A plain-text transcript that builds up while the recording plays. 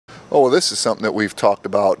Oh, well, this is something that we've talked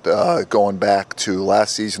about going back to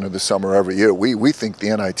last season or the summer every year. We think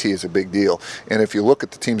the NIT is a big deal. And if you look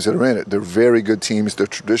at the teams that are in it, they're very good teams. They're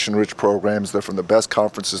tradition-rich programs. They're from the best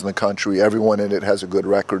conferences in the country. Everyone in it has a good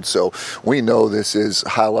record. So we know this is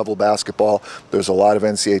high-level basketball. There's a lot of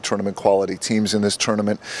NCAA tournament quality teams in this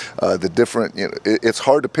tournament. It's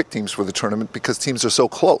hard to pick teams for the tournament because teams are so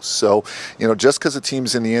close. So, just because a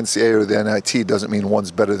team's in the NCAA or the NIT doesn't mean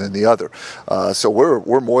one's better than the other. So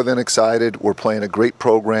we're more than excited. We're playing a great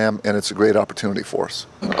program, and it's a great opportunity for us.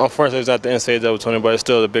 Unfortunately, it's not the NCAA tournament, but it's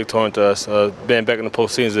still a big tournament to us. Being back in the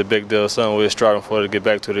postseason is a big deal. Something we're striving for to get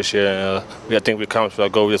back to this year. And I think we accomplished our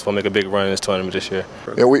goal. We just want to make a big run in this tournament this year.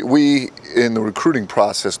 Yeah, we in the recruiting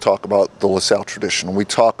process talk about the LaSalle tradition. We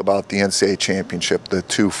talk about the NCAA championship, the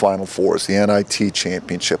 2 Final Fours, the NIT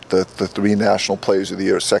championship, the 3 National Players of the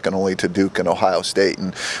Year, second only to Duke and Ohio State.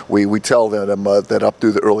 And we tell them that up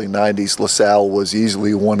through the early 90s, LaSalle was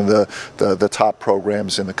easily one of the top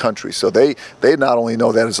programs in the country. So they not only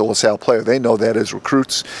know that as a LaSalle player, they know that as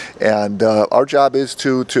recruits. And our job is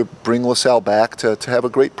to bring LaSalle back to have a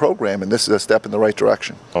great program, and this is a step in the right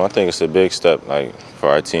direction. Well, I think it's a big step, for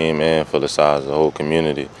our team and for LaSalle as a whole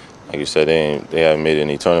community. Like you said, they haven't made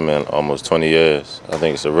any tournament in almost 20 years. I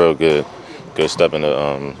think it's a real good step in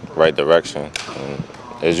the right direction. And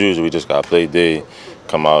as usual, we just got to play day,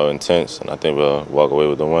 come out intense, and I think we'll walk away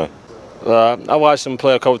with the win. I watched them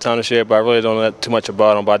play a couple times this year, but I really don't know too much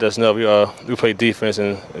about them. But I just know we play defense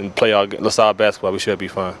and play our LaSalle basketball. We should be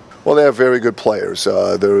fine. Well, they have very good players.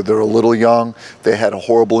 They're a little young. They had a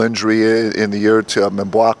horrible injury in the year to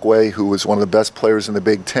Mbakwe, who was one of the best players in the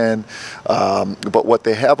Big Ten. But what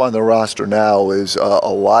they have on their roster now is a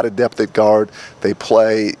lot of depth at guard. They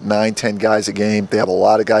play 9-10 guys a game. They have a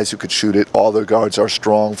lot of guys who could shoot it. All their guards are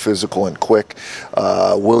strong, physical, and quick.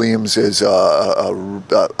 Williams is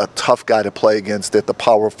a tough guy to play against at the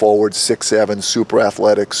power forward, 6'7", super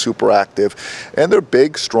athletic, super active. And they're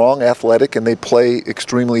big, strong, athletic, and they play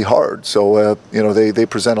extremely hard. So, they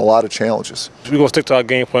present a lot of challenges. We're going to stick to our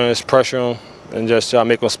game plan, is pressure them, and just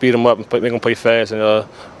make them speed them up and make them play fast, and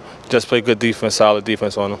just play good defense, solid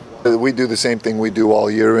defense on them. We do the same thing we do all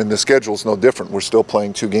year, and the schedule's no different. We're still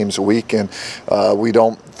playing 2 games a week, and we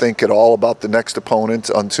don't think at all about the next opponent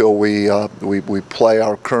until we play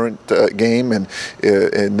our current game. And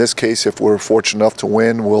in this case, if we're fortunate enough to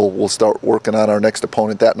win, we'll start working on our next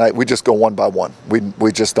opponent that night. We just go one by one.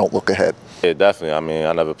 We just don't look ahead. Yeah, definitely. I mean,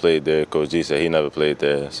 I never played there. Coach G said he never played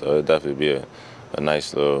there, so it'd definitely be a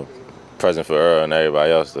nice little present for Earl and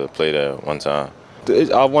everybody else to play there one time.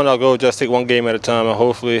 I want to go just take one game at a time, and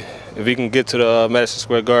hopefully if we can get to the Madison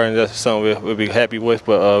Square Garden, that's something we'll be happy with.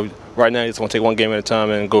 But right now, just want to take one game at a time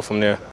and go from there.